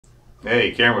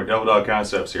Hey, Cameron with Double Dog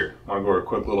Concepts here. I want to go over a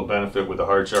quick little benefit with the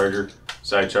hard charger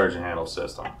side charging handle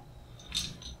system.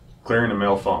 Clearing the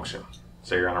malfunction.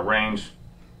 Say you're on a range,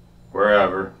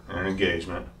 wherever, in an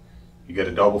engagement. You get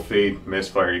a double feed,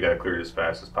 misfire, you got to clear it as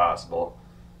fast as possible,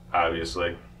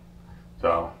 obviously.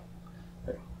 So,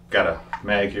 got a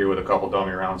mag here with a couple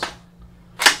dummy rounds.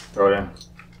 Throw it in.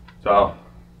 So,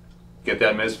 get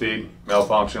that misfeed,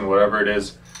 malfunction, whatever it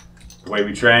is. The way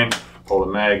we train, pull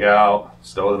the mag out,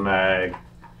 stow the mag,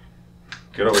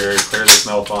 get over here, clear this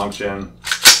malfunction,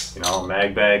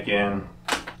 mag back in,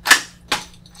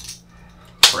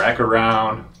 rack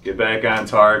around, get back on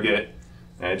target,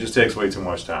 and it just takes way too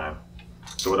much time.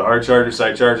 So with a hard charger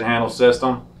side charging handle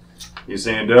system, you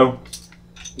see and do,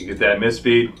 you get that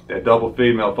misfeed, that double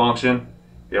feed malfunction,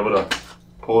 be able to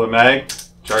pull the mag,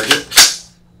 charge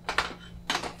it,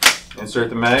 insert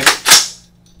the mag,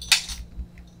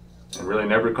 and really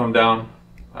never come down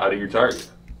out of your target.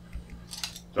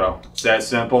 So it's that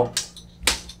simple.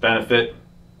 Benefit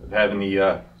of having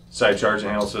the side charging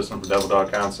handle system for Double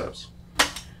Dog Concepts.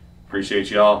 Appreciate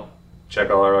y'all. Check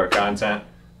out all our content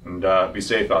and be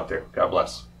safe out there. God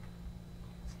bless.